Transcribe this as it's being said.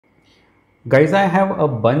Guys, I have a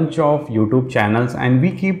bunch of YouTube channels and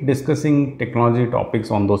we keep discussing technology topics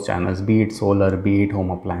on those channels, be it solar, be it home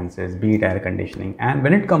appliances, be it air conditioning. And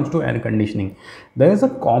when it comes to air conditioning, there is a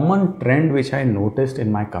common trend which I noticed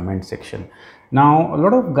in my comment section. Now, a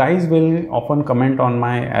lot of guys will often comment on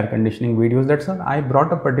my air conditioning videos that, sir, I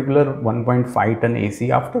brought a particular 1.5 ton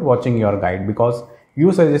AC after watching your guide because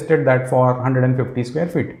you suggested that for 150 square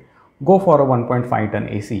feet, go for a 1.5 ton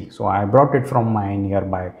AC. So I brought it from my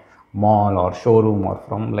nearby mall or showroom or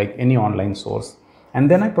from like any online source, and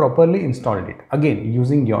then I properly installed it again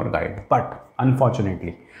using your guide. But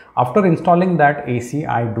unfortunately, after installing that AC,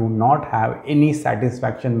 I do not have any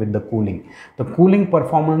satisfaction with the cooling. The cooling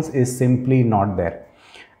performance is simply not there.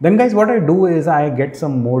 Then guys, what I do is I get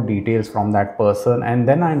some more details from that person, and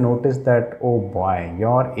then I notice that, oh boy,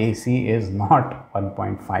 your AC is not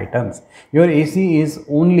 1.5 tons. Your AC is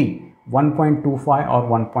only 1.25 or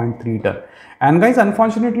 1.3 ton. And guys,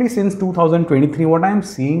 unfortunately, since 2023, what I'm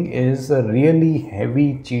seeing is a really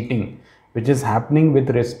heavy cheating which is happening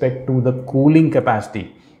with respect to the cooling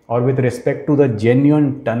capacity or with respect to the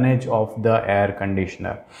genuine tonnage of the air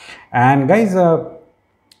conditioner. And guys,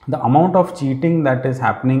 the amount of cheating that is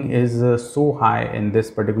happening is so high in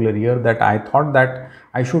this particular year that I thought that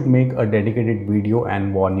I should make a dedicated video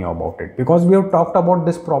and warn you about it, because we have talked about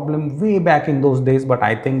this problem way back in those days, but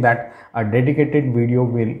I think that a dedicated video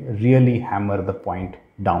will really hammer the point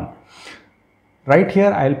down. Right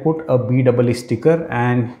here I'll put a BEE sticker,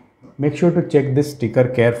 and make sure to check this sticker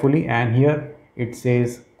carefully. And here it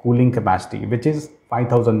says cooling capacity, which is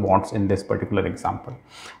 5000 watts in this particular example.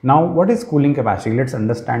 Now, what is cooling capacity? Let's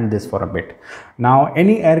understand this for a bit. Now,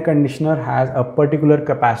 any air conditioner has a particular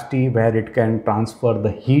capacity where it can transfer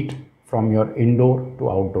the heat from your indoor to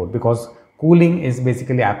outdoor, because cooling is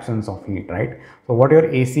basically absence of heat, right? So what your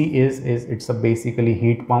AC is it's a basically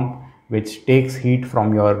heat pump which takes heat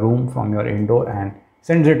from your room, from your indoor, and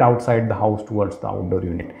sends it outside the house towards the outdoor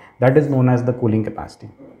unit. That is known as the cooling capacity.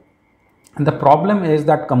 And the problem is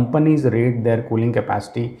that companies rate their cooling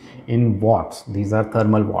capacity in watts. These are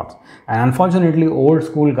thermal watts. And unfortunately, old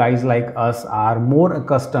school guys like us are more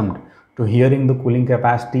accustomed to hearing the cooling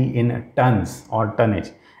capacity in tons or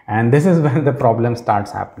tonnage. And this is when the problem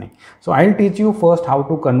starts happening. So I'll teach you first how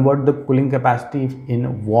to convert the cooling capacity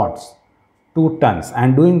in watts to tons,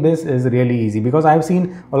 and doing this is really easy, because I've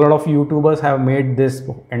seen a lot of YouTubers have made this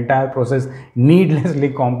entire process needlessly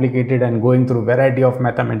complicated and going through variety of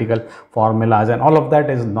mathematical formulas, and all of that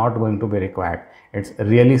is not going to be required. It's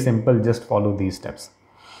really simple, just follow these steps.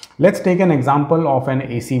 Let's take an example of an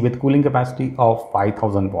AC with cooling capacity of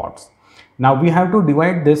 5000 watts. Now we have to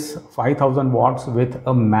divide this 5000 watts with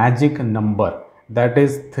a magic number, that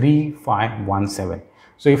is 3517.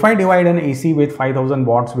 So if I divide an AC with 5000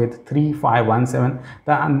 watts with 3517,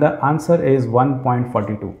 the answer is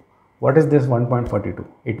 1.42. What is this 1.42?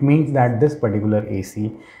 It means that this particular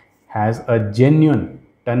AC has a genuine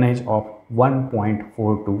tonnage of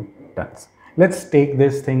 1.42 tons. Let's take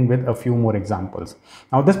this thing with a few more examples.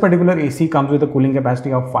 Now this particular AC comes with a cooling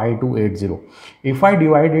capacity of 5280. If I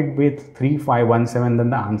divide it with 3517,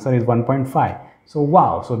 then the answer is 1.5. So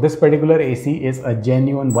wow, so this particular AC is a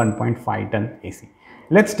genuine 1.5 ton AC.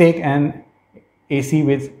 Let's take an AC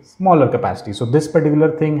with smaller capacity. So this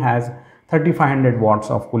particular thing has 3500 watts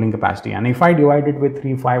of cooling capacity, and if I divide it with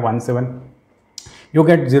 3517, you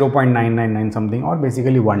get 0.999 something, or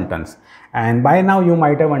basically 1 tons. And by now you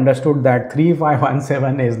might have understood that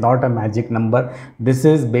 3517 is not a magic number. This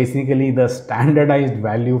is basically the standardized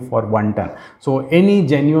value for 1 ton. So any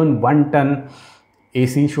genuine 1 ton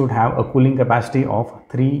AC should have a cooling capacity of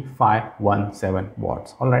 3517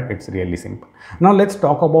 watts. All right, it's really simple. Now let's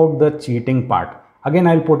talk about the cheating part. Again,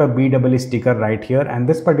 I'll put a BEE sticker right here, and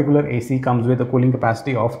this particular AC comes with a cooling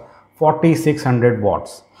capacity of 4600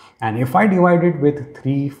 watts. And if I divide it with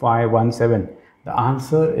 3517, the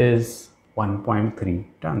answer is 1.3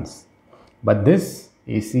 tons. But this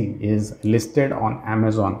AC is listed on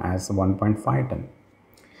Amazon as 1.5 ton.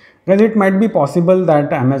 Guys, it might be possible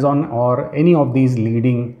that Amazon or any of these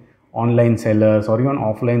leading online sellers or even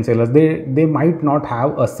offline sellers, they might not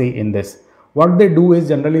have a say in this. What they do is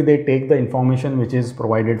generally they take the information which is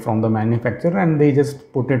provided from the manufacturer and they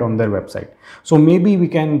just put it on their website. So maybe we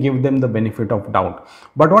can give them the benefit of doubt.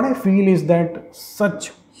 But what I feel is that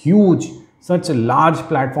such large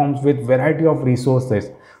platforms with variety of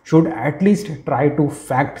resources should at least try to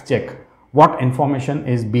fact check what information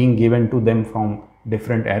is being given to them from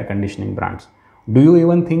different air conditioning brands. Do you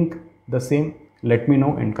even think the same? Let me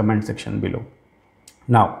know in comment section below.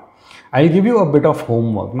 Now I'll give you a bit of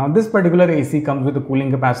homework. Now this particular AC comes with a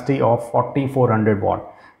cooling capacity of 4400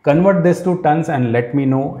 watt. Convert this to tons and let me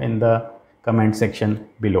know in the comment section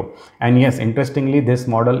below. And yes, interestingly, this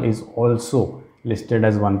model is also listed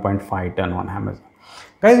as 1.5 ton on Amazon.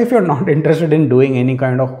 Guys, if you're not interested in doing any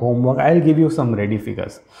kind of homework, I'll give you some ready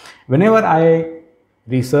figures. Whenever I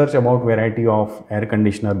research about variety of air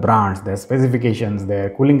conditioner brands, their specifications, their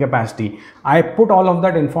cooling capacity, I put all of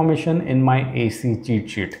that information in my AC cheat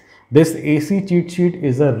sheet. This AC cheat sheet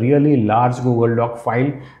is a really large Google Doc file.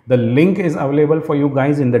 The link is available for you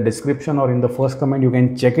guys in the description or in the first comment. You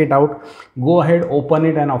can check it out. Go ahead, open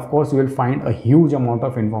it, and of course you will find a huge amount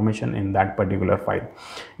of information in that particular file.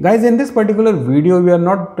 Guys, in this particular video, we are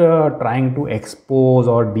not trying to expose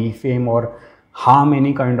or defame or harm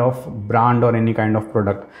any kind of brand or any kind of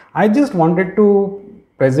product. I just wanted to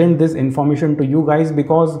present this information to you guys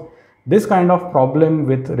because this kind of problem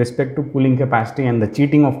with respect to cooling capacity and the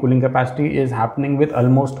cheating of cooling capacity is happening with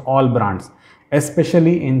almost all brands,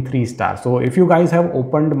 especially in 3-star. So if you guys have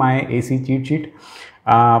opened my AC cheat sheet,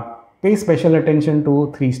 pay special attention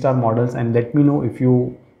to 3-star models and let me know if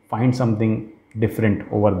you find something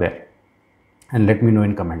different over there, and let me know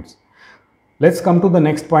in comments. Let's come to the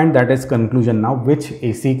next point, that is conclusion. Now, which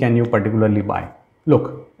AC can you particularly buy?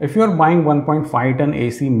 Look, if you are buying 1.5 ton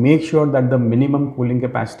AC, make sure that the minimum cooling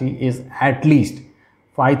capacity is at least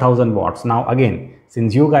 5000 watts. Now again,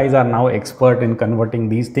 since you guys are now expert in converting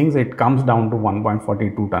these things, it comes down to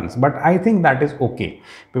 1.42 tons. But I think that is okay,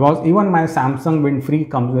 because even my Samsung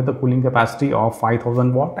Windfree comes with a cooling capacity of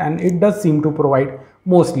 5000 watt and it does seem to provide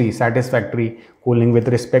mostly satisfactory cooling with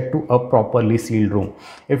respect to a properly sealed room.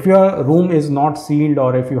 If your room is not sealed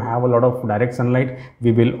or if you have a lot of direct sunlight,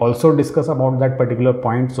 we will also discuss about that particular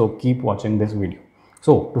point, so keep watching this video.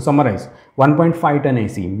 So to summarize, 1.5 ton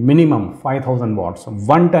AC minimum 5000 watts,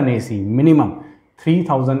 1 ton AC minimum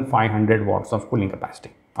 3500 watts of cooling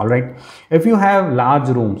capacity. All right, if you have large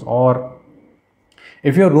rooms or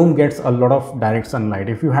if your room gets a lot of direct sunlight,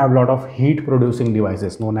 if you have a lot of heat producing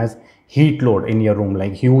devices known as heat load in your room,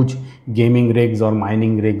 like huge gaming rigs or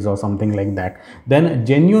mining rigs or something like that, then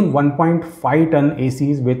genuine 1.5 ton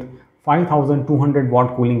ACs with 5200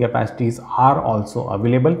 watt cooling capacities are also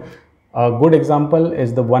available. A good example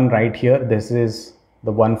is the one right here. This is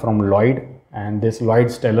the one from Lloyd, and this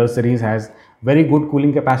Lloyd Stellar series has very good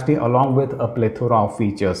cooling capacity along with a plethora of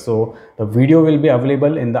features. So the video will be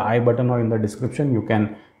available in the I button or in the description. You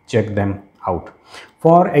can check them out.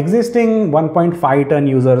 For existing 1.5 ton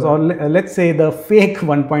users, or let's say the fake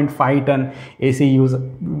 1.5 ton AC user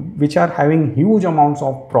which are having huge amounts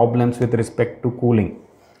of problems with respect to cooling,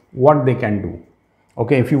 what they can do?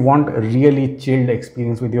 Okay, if you want a really chilled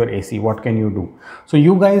experience with your AC, what can you do? So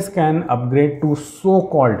you guys can upgrade to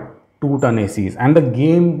so-called 2-ton ACs, and the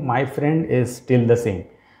game, my friend, is still the same.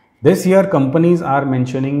 This year companies are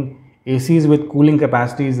mentioning ACs with cooling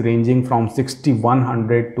capacities ranging from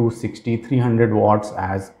 6100 to 6300 watts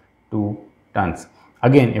as 2 tons.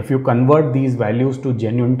 Again, if you convert these values to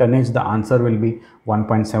genuine tonnage, the answer will be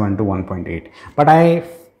 1.7 to 1.8. But I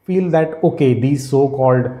feel that okay, these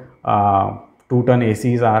so-called 2-ton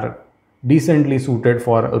ACs are decently suited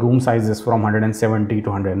for room sizes from 170 to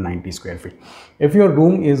 190 square feet. If your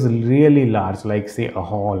room is really large, like say a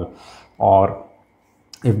hall, or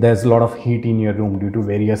if there's a lot of heat in your room due to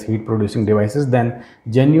various heat producing devices, then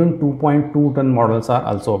genuine 2.2 ton models are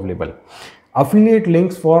also available. Affiliate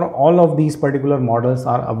links for all of these particular models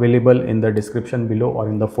are available in the description below or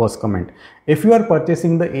in the first comment. If you are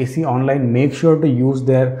purchasing the AC online, make sure to use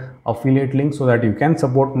their affiliate link so that you can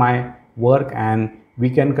support my work and we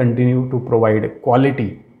can continue to provide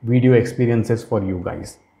quality video experiences for you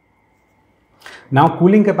guys. Now,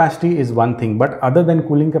 cooling capacity is one thing, but other than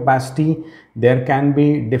cooling capacity, there can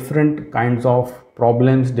be different kinds of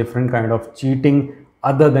problems, different kind of cheating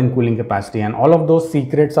other than cooling capacity, and all of those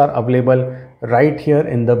secrets are available right here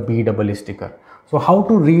in the BEE sticker. So how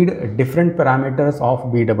to read different parameters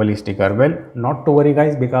of BEE sticker? Well, not to worry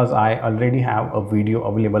guys, because I already have a video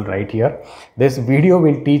available right here. This video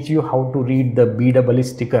will teach you how to read the BEE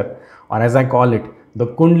sticker, or as I call it, the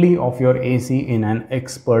Kundli of your AC in an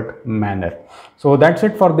expert manner. So that's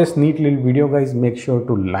it for this neat little video guys. Make sure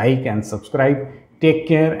to like and subscribe. Take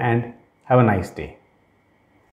care and have a nice day.